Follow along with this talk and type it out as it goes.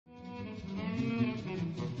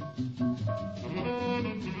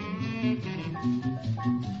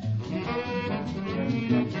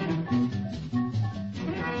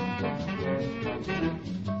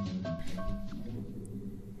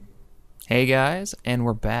Hey guys, and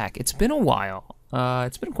we're back. It's been a while.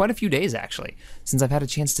 It's been quite a few days actually since I've had a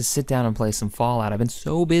chance to sit down and play some Fallout. I've been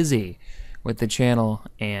so busy with the channel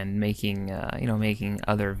and making, making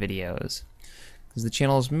other videos. Because the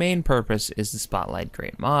channel's main purpose is to spotlight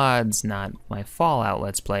great mods, not my Fallout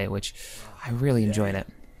Let's Play, which I really enjoyed it.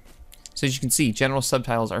 So as you can see, general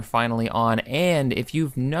subtitles are finally on, and if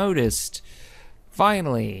you've noticed,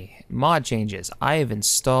 finally, mod changes. I have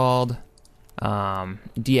installed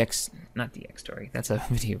not DxTory, that's a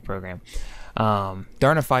video program,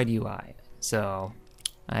 Darnified UI. So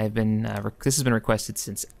I've been, this has been requested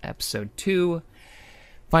since episode 2,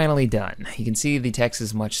 finally done. You can see the text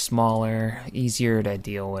is much smaller, easier to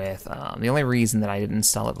deal with. The only reason that I didn't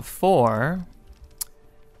install it before,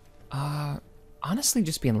 honestly,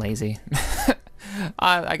 just being lazy.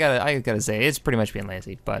 I gotta say, it's pretty much being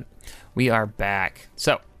lazy, but we are back.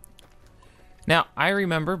 So, now, I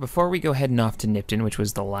remember, before we go heading off to Nipton, which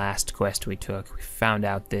was the last quest we took, we found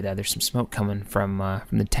out that there's some smoke coming from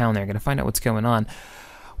the town there. Gonna find out what's going on.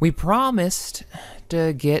 We promised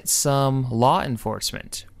to get some law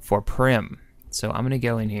enforcement for Prim. So I'm gonna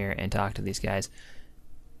go in here and talk to these guys.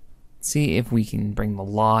 See if we can bring the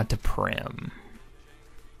law to Prim.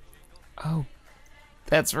 Oh,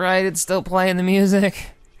 that's right, it's still playing the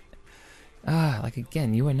music. Like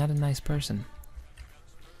again, you are not a nice person.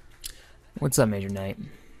 What's up, Major Knight?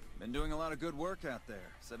 Been doing a lot of good work out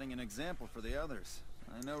there, setting an example for the others.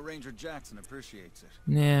 I know Ranger Jackson appreciates it.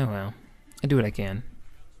 Yeah, well, I do what I can.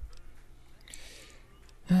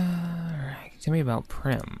 Alright, tell me about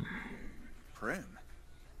Prim. Prim?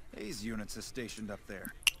 Hayes units is stationed up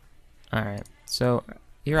there. Alright, so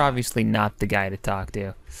you're obviously not the guy to talk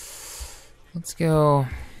to. Let's go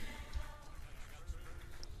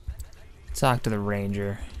talk to the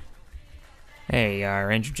Ranger. Hey,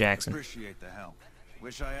 Ranger Jackson. Appreciate the help.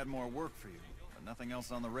 Wish I had more work for you, but nothing else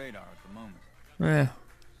on the radar at the moment.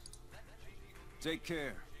 Take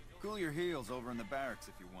care. Cool your heels over in the barracks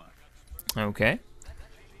if you want. Okay.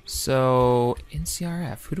 So,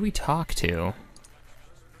 NCRF, who do we talk to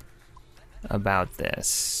about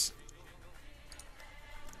this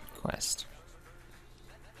quest?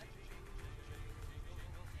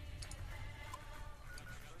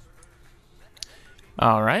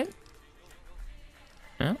 All right.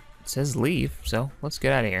 Well, it says leave, so let's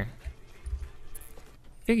get out of here.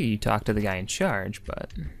 I figure you talk to the guy in charge,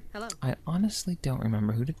 but hello. I honestly don't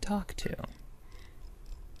remember who to talk to.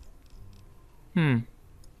 No,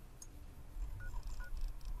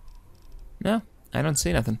 I don't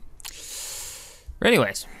see nothing. But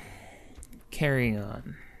anyways, carrying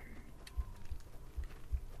on.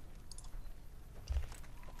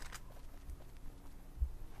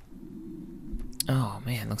 Oh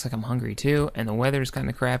man, looks like I'm hungry too, and the weather's kind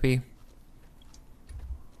of crappy.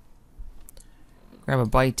 Grab a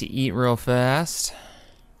bite to eat real fast.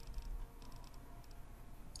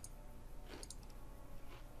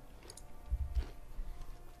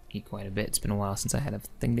 Eat quite a bit. It's been a while since I had a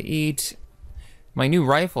thing to eat. My new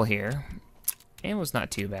rifle here, it was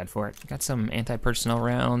not too bad for it. Got some anti-personnel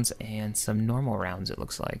rounds and some normal rounds, it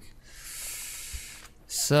looks like.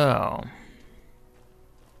 So,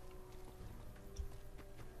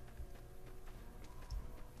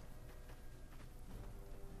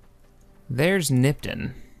 there's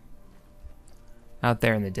Nipton out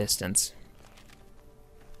there in the distance.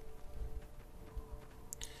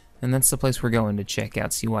 And that's the place we're going to check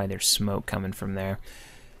out, see why there's smoke coming from there.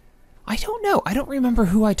 I don't know. I don't remember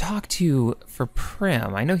who I talked to for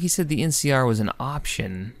Prim. I know he said the NCR was an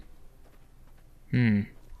option. We'll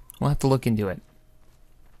have to look into it.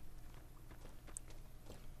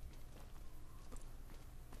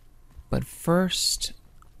 But first,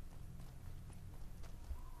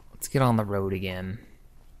 let's get on the road again.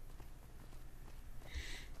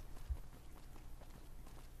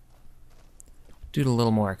 Do a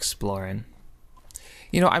little more exploring.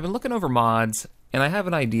 You know, I've been looking over mods, and I have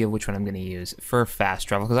an idea of which one I'm going to use for fast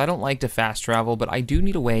travel, because I don't like to fast travel, but I do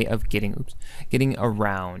need a way of getting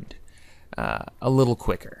around a little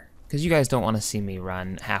quicker. Because you guys don't want to see me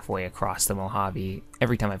run halfway across the Mojave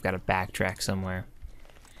every time I've got to backtrack somewhere.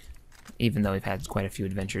 Even though we've had quite a few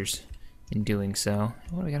adventures in doing so.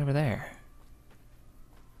 What do we got over there?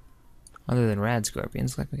 Other than rad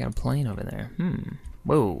scorpions, looks like we got a plane over there.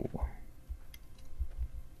 Whoa.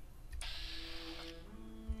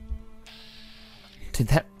 Did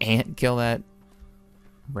that ant kill that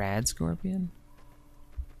rad scorpion?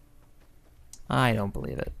 I don't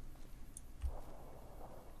believe it.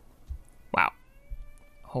 Wow.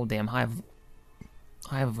 Whole damn hive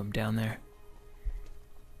of them down there.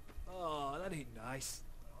 Oh, that ain't nice.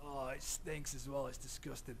 Oh, it stinks as well. It's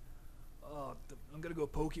disgusting. Oh, I'm gonna go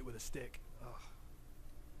poke it with a stick.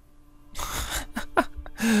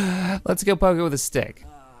 Let's go poke it with a stick.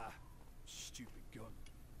 Stupid gun.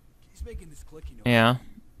 He's making this clicking noise. Yeah.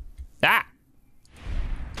 Ah!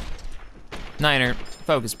 Niner,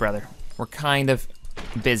 focus, brother. We're kind of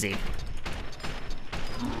busy.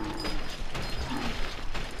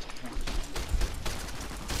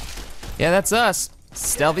 Yeah, that's us.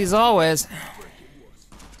 Stealthy as always.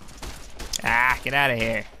 Ah, get out of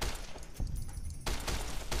here.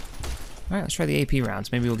 All right, let's try the AP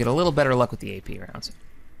rounds. Maybe we'll get a little better luck with the AP rounds.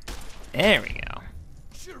 There we go.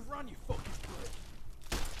 Should've run, you fucking prick.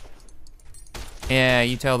 Yeah,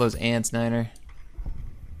 you tell those ants, Niner.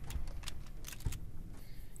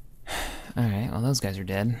 All right, well, those guys are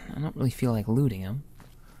dead. I don't really feel like looting them.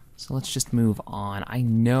 So let's just move on. I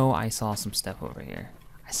know I saw some stuff over here.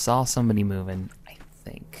 I saw somebody moving, I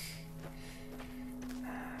think.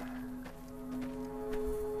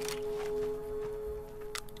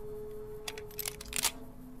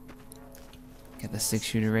 Get the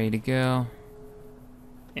 6-shooter ready to go.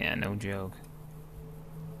 Yeah, no joke.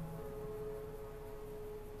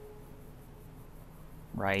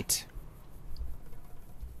 Right.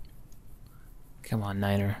 Come on,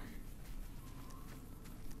 Niner.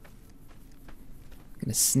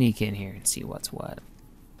 Gonna sneak in here and see what's what.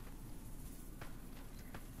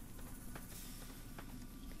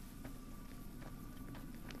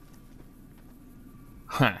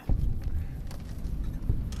 Huh.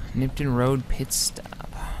 Nipton Road pit stop.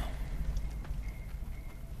 I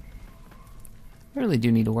really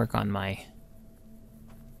do need to work on my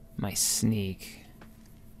sneak.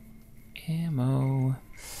 Ammo.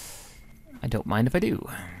 I don't mind if I do.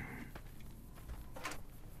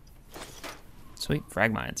 Sweet,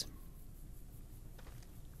 frag mines.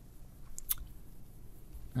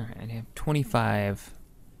 Alright, I have 25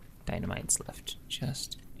 dynamites left,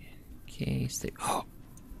 just in case they... Oh!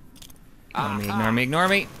 Ignore me, ignore me, ignore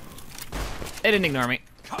me! They didn't ignore me.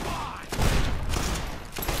 Come on!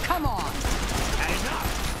 Come on!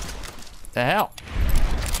 The hell?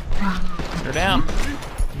 Put her down. I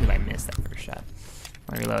think I missed that first shot.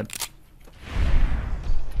 I reload.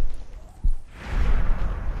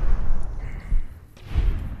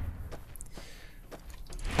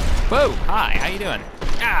 Whoa! Hi, how you doing?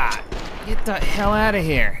 Ah! Get the hell out of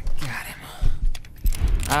here. Got him.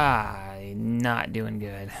 Ah, not doing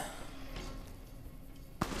good.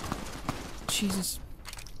 Jesus.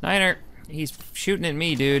 Niner, he's shooting at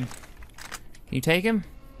me, dude. Can you take him?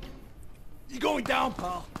 You going down,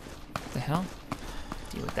 pal? What the hell?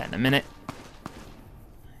 Deal with that in a minute.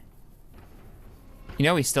 You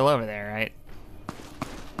know he's still over there, right?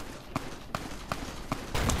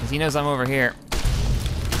 Because he knows I'm over here.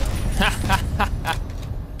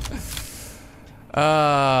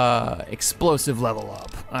 Explosive level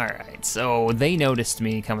up. Alright, so they noticed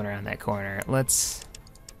me coming around that corner. Let's...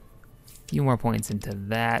 few more points into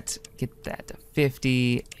that. Get that to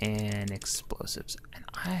 50 and explosives. And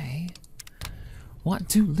I want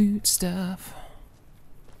to loot stuff.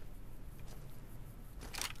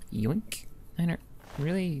 Yoink. Niner,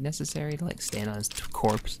 really necessary to like stand on his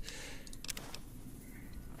corpse?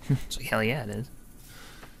 So hell yeah it is.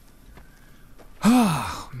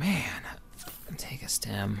 Oh man. Take a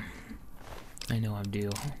stem. I know I'm due.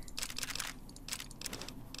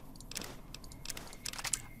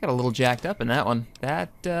 Got a little jacked up in that one. That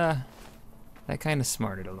kind of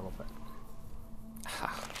smarted a little bit.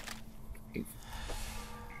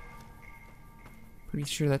 Pretty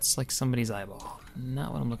sure that's like somebody's eyeball.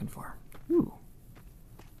 Not what I'm looking for. Ooh.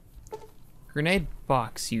 Grenade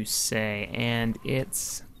box, you say, and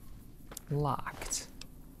it's locked.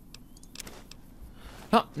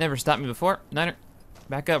 Oh, never stopped me before. Niner,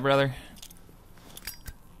 back up, brother.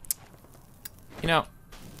 You know,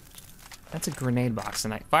 that's a grenade box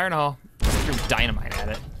tonight. Fire in the hole. Threw dynamite at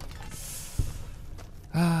it.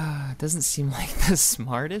 Doesn't seem like the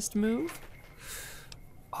smartest move.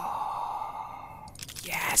 Oh,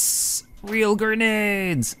 yes. Real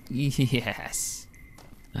grenades. Yes.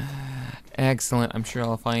 Excellent. I'm sure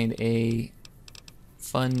I'll find a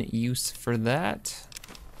fun use for that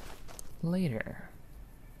later.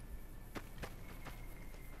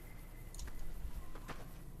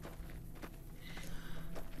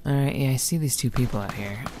 Alright, yeah, I see these two people out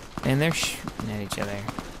here. And they're shooting at each other.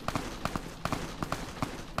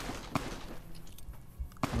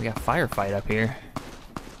 We got a firefight up here.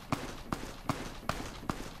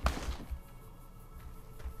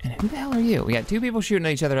 And who the hell are you? We got two people shooting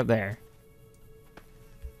at each other up there.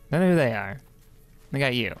 I don't know who they are. I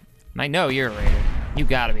got you. And I know you're a raider. You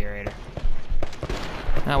gotta be a raider.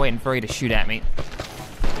 Not waiting for you to shoot at me.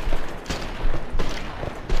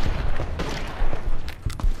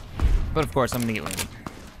 But of course, I'm gonna get wounded.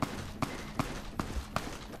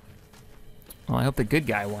 Well, I hope the good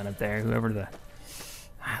guy won up there. Whoever the...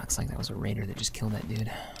 Ah, looks like that was a raider that just killed that dude.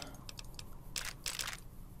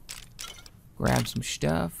 Grab some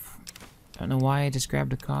stuff. Don't know why I just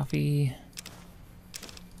grabbed a coffee.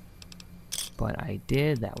 But I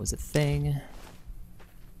did. That was a thing.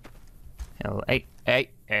 Hello. Hey, hey,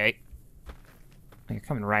 hey. You're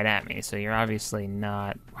coming right at me, so you're obviously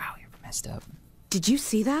not... Wow, you're messed up. Did you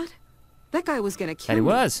see that? That guy was gonna kill me. That he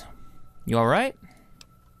was. You alright?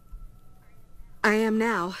 I am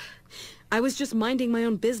now. I was just minding my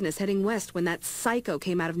own business heading west when that psycho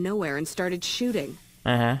came out of nowhere and started shooting.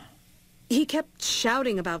 Uh-huh. He kept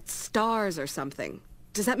shouting about stars or something.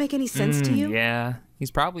 Does that make any sense to you? Yeah. He's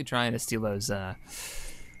probably trying to steal those,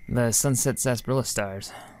 the Sunset Sarsaparilla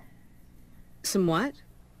stars. Some what?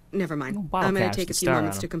 Never mind. Little bottle I'm gonna caps take a with few star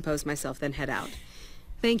moments on to 'em. compose myself, then head out.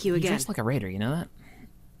 Thank you You again. dress like a raider, you know that?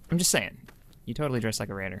 I'm just saying. You totally dress like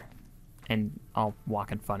a raider. And all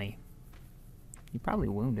walking funny. You're probably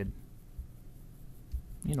wounded.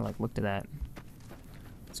 You know, like, look to that.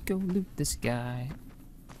 Let's go loot this guy.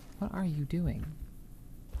 What are you doing?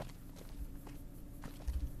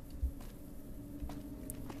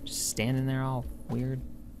 Just standing there all weird.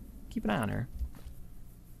 Keep an eye on her.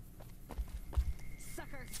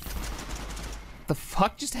 Sucker. The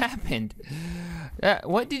fuck just happened?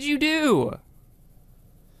 What did you do?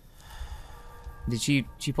 Did she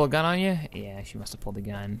pull a gun on you? Yeah, she must have pulled a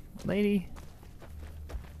gun. Lady.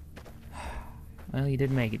 Well, you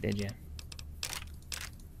didn't make it, did you?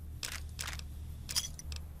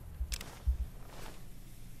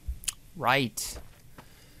 Right.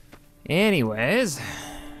 Anyways,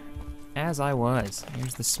 as I was,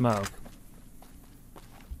 here's the smoke.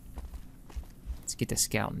 Let's get to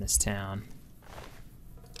scouting this town.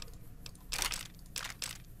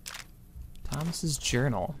 Thomas's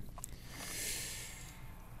journal.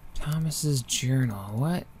 Thomas's journal.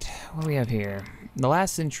 What do we have here? The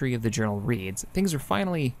last entry of the journal reads, things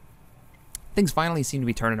finally seem to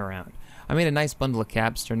be turning around. I made a nice bundle of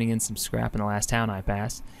caps, turning in some scrap in the last town I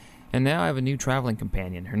passed, and now I have a new traveling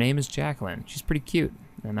companion. Her name is Jacqueline. She's pretty cute,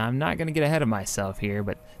 and I'm not going to get ahead of myself here,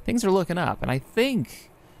 but things are looking up, and I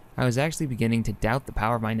think I was actually beginning to doubt the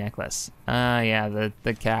power of my necklace. Yeah,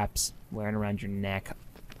 the caps wearing around your neck.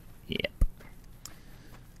 Yep.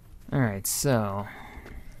 Alright, so...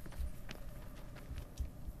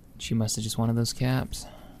 She must have just wanted those caps.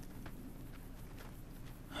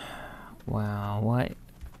 Wow, what?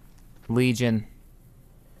 Legion.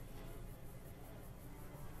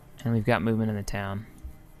 And we've got movement in the town.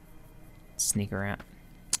 Sneak around.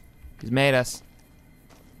 He's made us.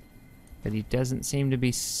 But he doesn't seem to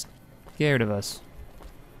be scared of us.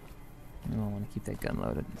 I don't want to keep that gun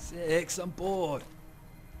loaded. 6, I'm bored. Do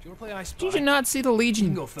you want to play I Spy? Did you not see the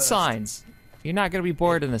Legion go first. signs? You're not going to be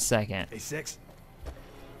bored in a second. Hey, 6.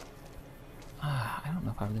 I don't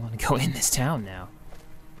know if I really want to go in this town now.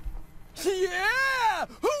 Yeah!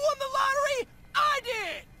 Who won the lottery? I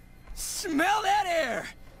did! Smell that air!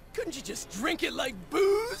 Couldn't you just drink it like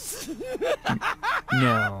booze?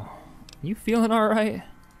 No. You feeling alright?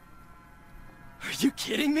 Are you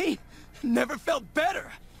kidding me? Never felt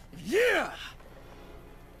better. Yeah!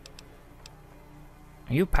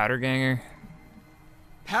 Are you a powder ganger?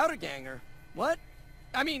 Powder ganger? What?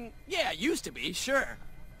 I mean, yeah, used to be, sure.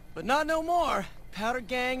 But not no more. Powder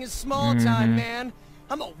gang is small time, man.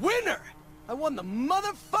 I'm a winner! I won the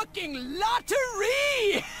motherfucking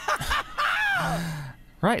lottery!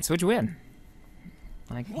 Right, so what'd you win?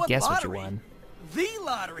 I What guess lottery? what you won. The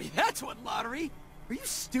lottery, that's what lottery! Are you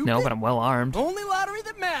stupid? No, but I'm well armed. Only lottery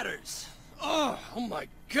that matters. Oh my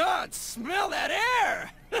God, smell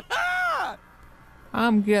that air!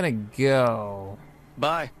 I'm gonna go.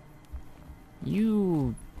 Bye.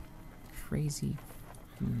 You crazy.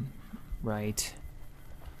 Right.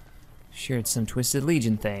 Sure, it's some Twisted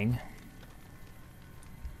Legion thing.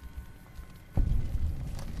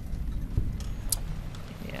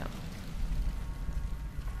 Yeah.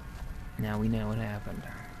 Now we know what happened.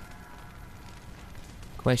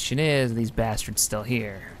 Question is, are these bastards still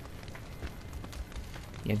here?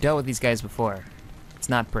 You've dealt with these guys before. It's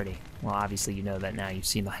not pretty. Well, obviously you know that now. You've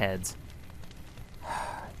seen the heads.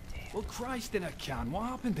 Well, Christ in a can. What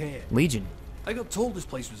happened here? Legion. I got told this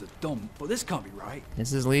place was a dump, but this can't be right.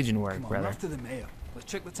 This is Legion work, Come on, brother. we're off to the mayor. Let's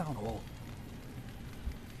check the town hall.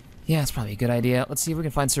 Yeah, it's probably a good idea. Let's see if we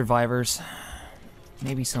can find survivors.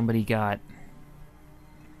 Maybe somebody got...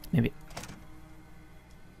 Maybe...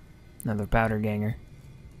 Another powder ganger.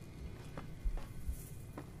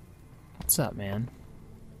 What's up, man?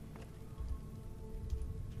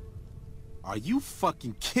 Are you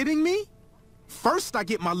fucking kidding me? First, I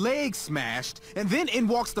get my leg smashed, and then in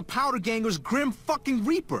walks the Powder Ganger's grim fucking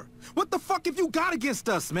Reaper. What the fuck have you got against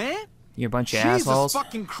us, man? You're a bunch of Jesus assholes.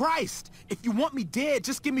 fucking Christ! If you want me dead,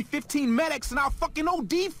 just give me 15 medics and I'll fucking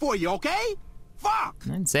OD for you, okay? Fuck!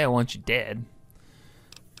 I didn't say I want you dead.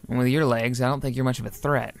 And with your legs, I don't think you're much of a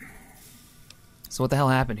threat. So what the hell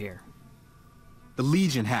happened here? The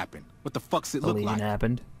Legion happened. What the fuck's it The look Legion like?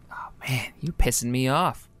 happened. Oh man, you're pissing me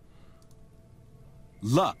off.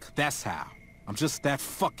 Luck, that's how. I'm just that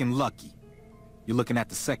fucking lucky. You're looking at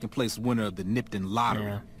the second place winner of the Nipton lottery.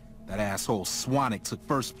 Yeah. That asshole Swanick took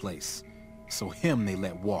first place. So him they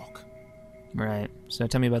let walk. Right. So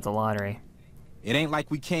tell me about the lottery. It ain't like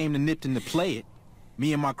we came to Nipton to play it.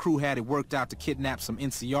 Me and my crew had it worked out to kidnap some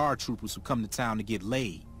NCR troopers who come to town to get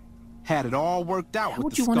laid. Had it all worked out How with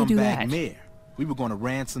would the you wanna do that? scumbag mayor. We were going to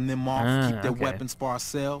ransom them off, keep their okay. weapons for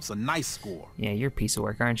ourselves. A nice score. Yeah, you're a piece of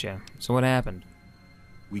work, aren't you? So what happened?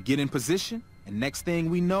 We get in position, and next thing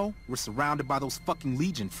we know, we're surrounded by those fucking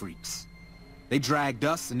Legion freaks. They dragged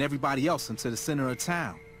us and everybody else into the center of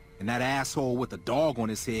town. And that asshole with a dog on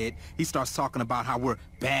his head, he starts talking about how we're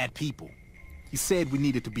bad people. He said we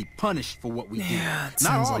needed to be punished for what we did. Yeah, it Not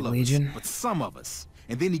sounds all like of Legion. us, but some of us.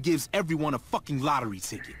 And then he gives everyone a fucking lottery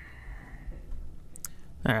ticket.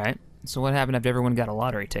 Alright. So what happened after everyone got a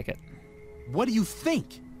lottery ticket? What do you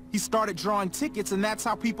think? He started drawing tickets and that's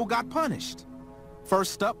how people got punished.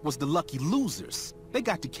 First up was the lucky losers. They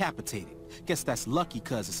got decapitated. Guess that's lucky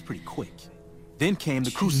cause it's pretty quick. Then came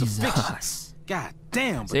the crucifixions. God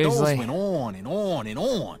damn, but Seriously? those went on and on and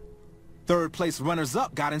on. Third place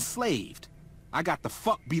runners-up got enslaved. I got the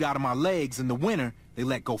fuck beat out of my legs, and the winner, they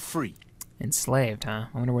let go free. Enslaved, huh?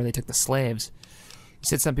 I wonder where they took the slaves. You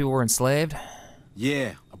said some people were enslaved?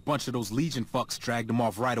 Yeah, a bunch of those Legion fucks dragged them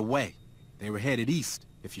off right away. They were headed east,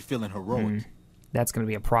 if you're feeling heroic. That's gonna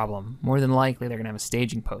be a problem. More than likely, they're gonna have a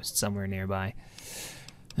staging post somewhere nearby.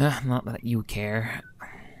 Not that you care.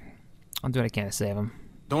 I'll do what I can to save them.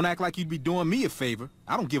 Don't act like you'd be doing me a favor.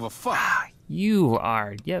 I don't give a fuck. You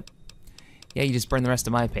are, yep. Yeah, you just burned the rest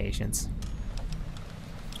of my patience.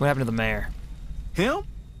 What happened to the mayor? Him?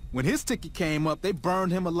 When his ticket came up, they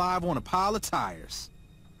burned him alive on a pile of tires.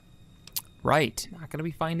 Right. Not gonna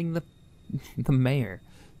be finding the mayor.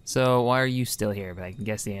 So why are you still here? But I can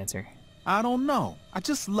guess the answer. I don't know. I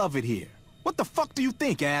just love it here. What the fuck do you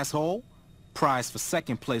think, asshole? Prize for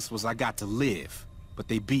second place was I got to live. But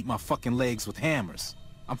they beat my fucking legs with hammers.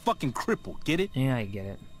 I'm fucking crippled, get it? Yeah, I get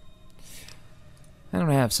it. I don't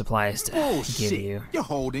have supplies to Bullshit. give you. You're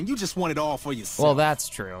holding. You just want it all for yourself. Well, that's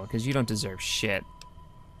true, because you don't deserve shit.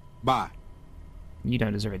 Bye. You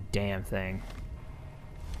don't deserve a damn thing.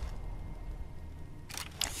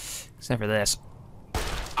 Except for this.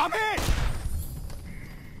 I'm in!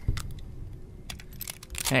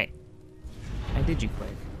 Hey. I did you quick.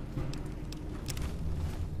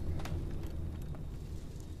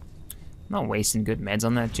 I'm not wasting good meds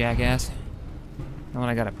on that jackass. Not when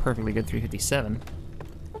I got a perfectly good 357.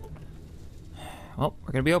 Well,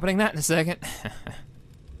 we're gonna be opening that in a second.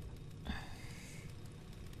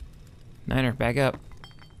 Niner, back up.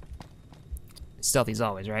 Stealthy as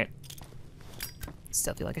always, right?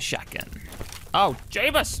 Stealthy like a shotgun. Oh,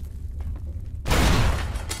 Javis!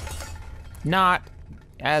 Not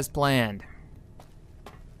as planned.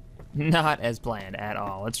 Not as planned at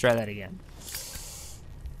all. Let's try that again.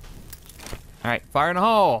 Alright, fire in a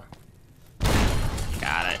hole.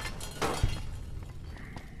 Got it.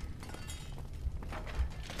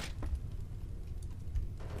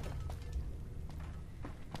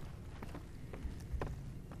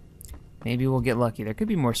 Maybe we'll get lucky. There could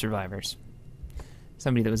be more survivors.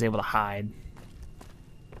 Somebody that was able to hide.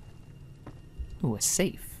 Ooh, a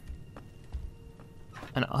safe.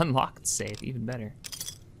 An unlocked safe, even better.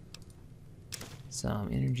 Some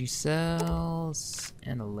energy cells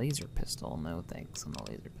and a laser pistol. No thanks on the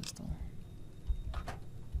laser pistol.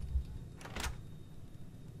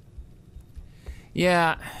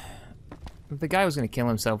 Yeah, the guy was gonna kill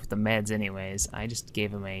himself with the meds anyways. I just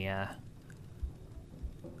gave him a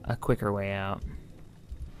quicker way out.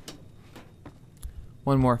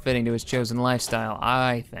 One more fitting to his chosen lifestyle,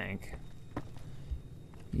 I think.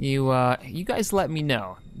 You guys let me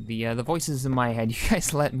know. The voices in my head, you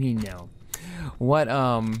guys let me know. What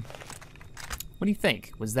do you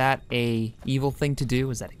think? Was that a evil thing to do?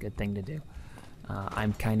 Was that a good thing to do?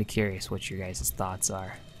 I'm kind of curious what your guys' thoughts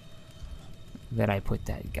are. That I put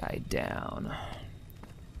that guy down.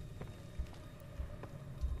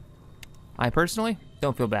 I personally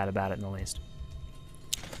don't feel bad about it in the least.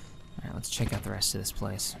 Alright, let's check out the rest of this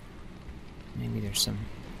place. Maybe there's some...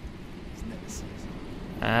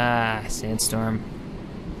 Ah, sandstorm.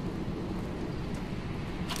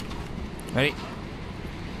 Ready?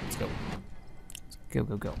 Let's go. Go,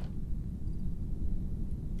 go, go.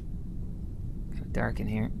 Kind of dark in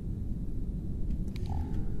here.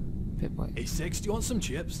 Pip-Boy. Hey, Six, do you want some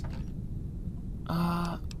chips?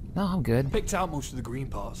 No, I'm good. Picked out most of the green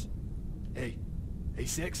parts. Hey,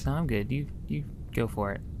 Six? No, I'm good. You go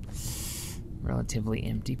for it. Relatively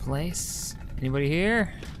empty place. Anybody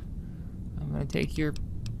here? I'm gonna take your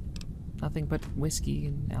nothing but whiskey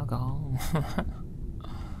and alcohol.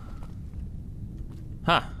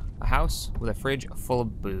 Huh. A house with a fridge full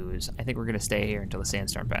of booze. I think we're gonna stay here until the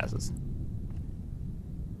sandstorm passes.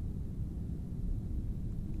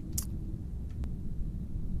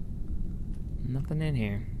 Nothing in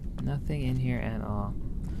here. Nothing in here at all.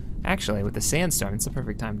 Actually, with the sandstorm, it's the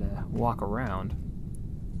perfect time to walk around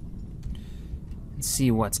and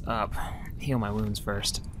see what's up. Heal my wounds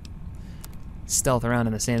first. Stealth around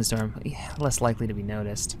in the sandstorm, less likely to be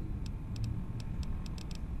noticed.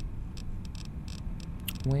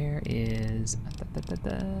 Where is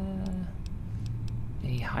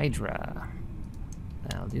a Hydra?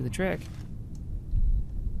 That'll do the trick.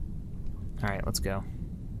 All right, let's go.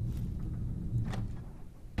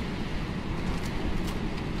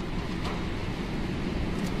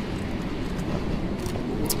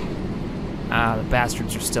 Ah, the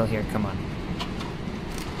bastards are still here. Come on.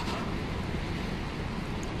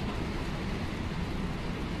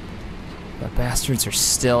 The bastards are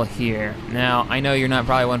still here. Now, I know you're not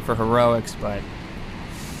probably one for heroics, but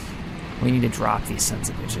we need to drop these sons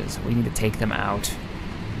of bitches. We need to take them out.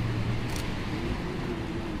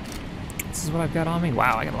 This is what I've got on me.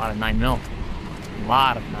 Wow, I got a lot of 9mm. A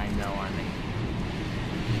lot of 9mm on me.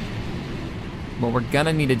 What we're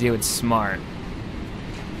gonna need to do is smart.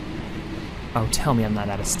 Oh, tell me I'm not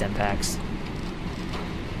out of stem packs.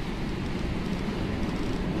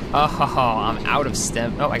 Oh, I'm out of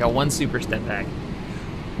stem. Oh, I got one super stem pack.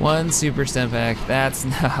 One super stem pack. That's,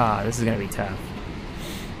 this is gonna be tough.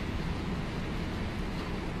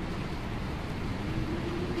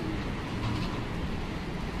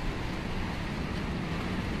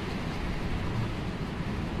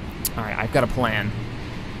 All right, I've got a plan,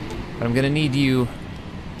 but I'm gonna need you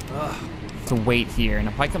to wait here, and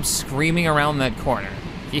if I come screaming around that corner,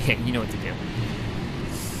 yeah, you know what to do.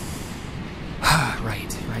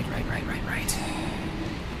 Right.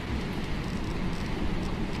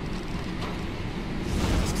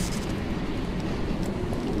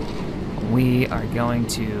 We are going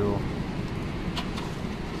to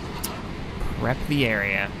prep the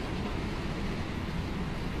area.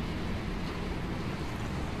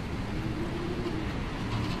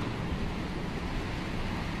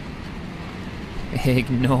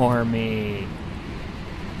 Ignore me.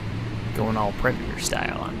 Going all Predator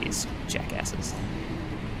style on these jackasses.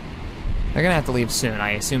 They're gonna have to leave soon.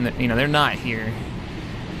 I assume that, they're not here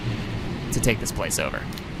to take this place over.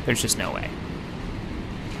 There's just no way.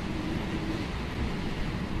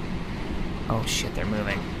 Oh shit, they're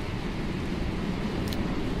moving.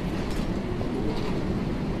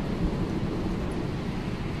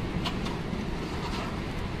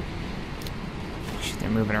 Shit, they're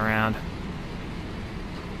moving around.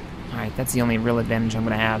 Alright, that's the only real advantage I'm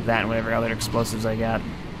gonna have, that and whatever other explosives I got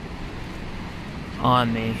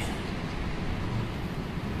on me.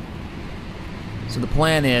 So the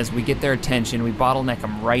plan is, we get their attention, we bottleneck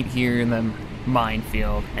them right here in the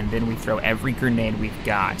minefield, and then we throw every grenade we've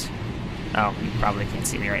got. Oh, you probably can't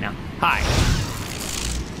see me right now. Hi.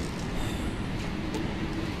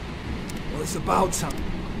 Well, it's about time.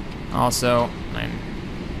 Also, I'm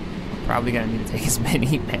probably gonna need to take as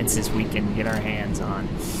many meds as we can get our hands on.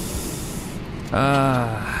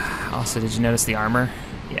 Also, did you notice the armor?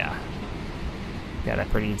 Yeah. Got a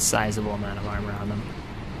pretty sizable amount of armor on them.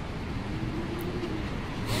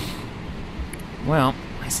 Well,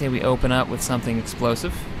 I say we open up with something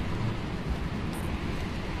explosive.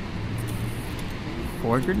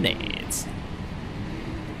 4 grenades.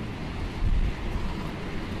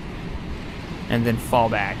 And then fall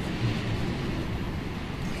back.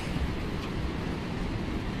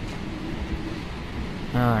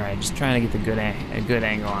 Alright, just trying to get a good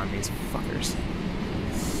angle on these fuckers.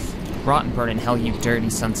 Rotten burn in hell, you dirty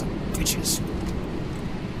sons of bitches.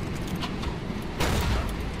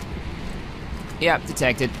 Yep,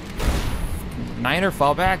 detected. Niner,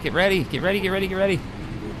 fall back, get ready, get ready, get ready, get ready.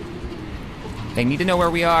 They need to know where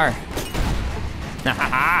we are. Let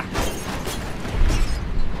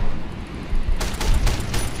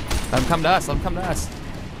him come to us, let him come to us.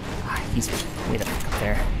 He's way the fuck up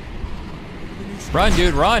there. Run,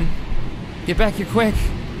 dude, run! Get back here quick.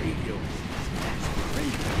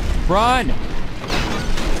 Run!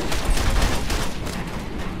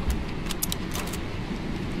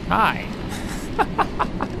 Hi.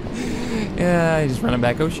 Yeah, he's just running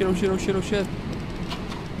back. Oh shit, oh shit, oh shit, oh shit.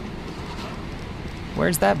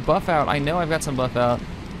 Where's that buff out? I know I've got some buff out.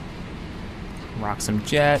 Rock some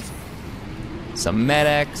jet. Some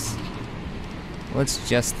Med-X. Let's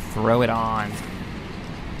just throw it on.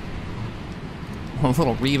 A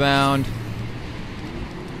little rebound.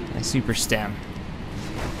 A super stem.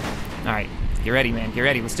 Alright, get ready, man. Get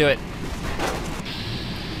ready. Let's do it.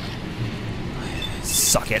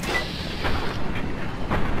 Suck it.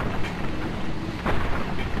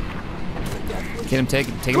 Get him, take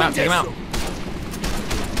him out, take him out.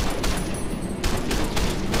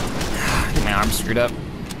 My arm's screwed up.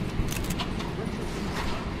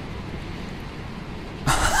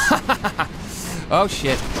 Oh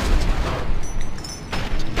shit.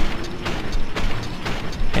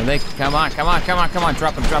 And they, come on, come on, come on, come on.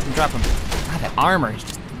 Drop him, drop him, drop him. God, that armor is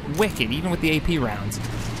just wicked, even with the AP rounds.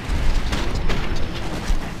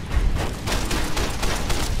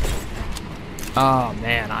 Oh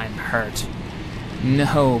man, I'm hurt.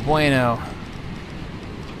 No bueno.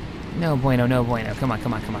 No bueno, no bueno. Come on,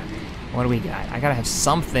 come on, come on. What do we got? I gotta have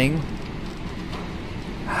something.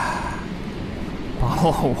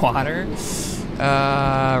 Bottle of water.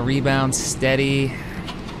 Rebound, steady.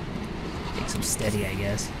 Take some steady, I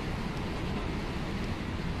guess.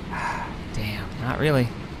 Damn, not really.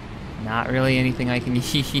 Not really anything I can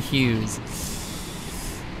use.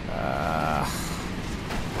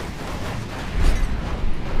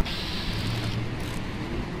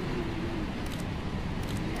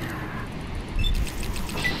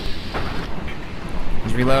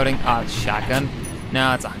 He's reloading. Oh, it's shotgun.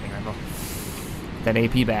 No, it's a hunting rifle. That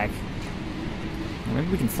AP back. Maybe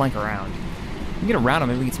we can flank around. We can get around him.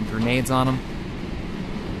 Maybe we get some grenades on him.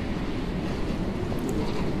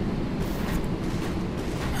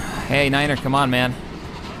 Hey, Niner, come on, man.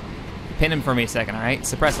 Pin him for me a second, all right?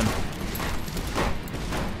 Suppress him.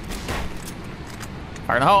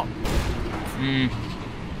 Fire in the hole.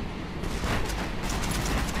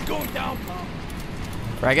 Going down, pal.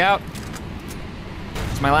 Frag out.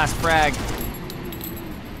 It's my last frag.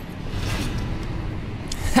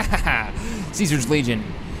 Caesar's Legion.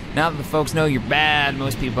 Now that the folks know you're bad,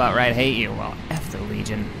 most people outright hate you. Well, F the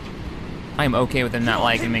Legion. I am okay with them not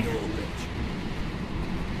liking me.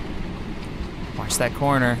 Watch that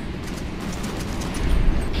corner.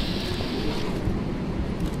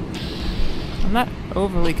 I'm not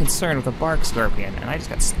overly concerned with a bark scorpion, and I just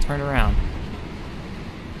got turned around.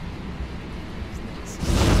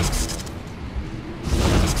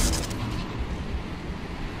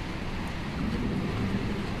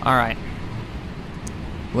 All right.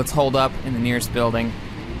 Let's hold up in the nearest building.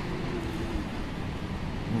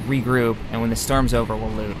 Regroup, and when the storm's over, we'll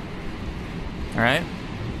loot. All right?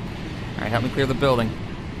 All right, help me clear the building.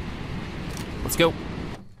 Let's go.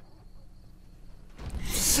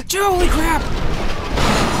 Holy crap!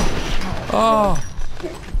 Oh.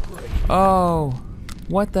 Oh.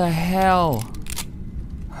 What the hell?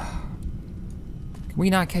 Can we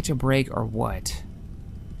not catch a break or what?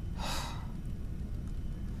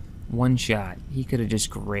 One shot. He could have just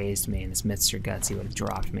grazed me in this Mr. Guts. He would have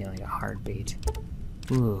dropped me like a heartbeat.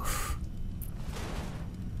 Oof.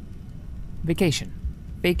 Vacation.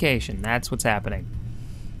 Vacation. That's what's happening.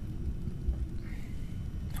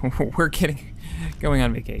 We're going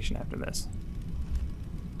on vacation after this.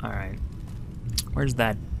 Alright. Where's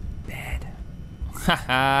that bed?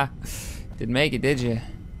 Haha. Didn't make it, did you?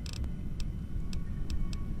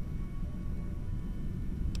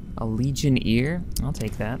 A Legion ear? I'll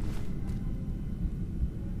take that.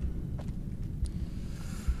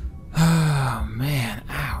 Oh, man.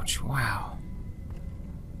 Ouch. Wow.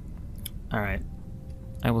 Alright.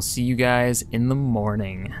 I will see you guys in the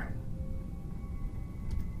morning.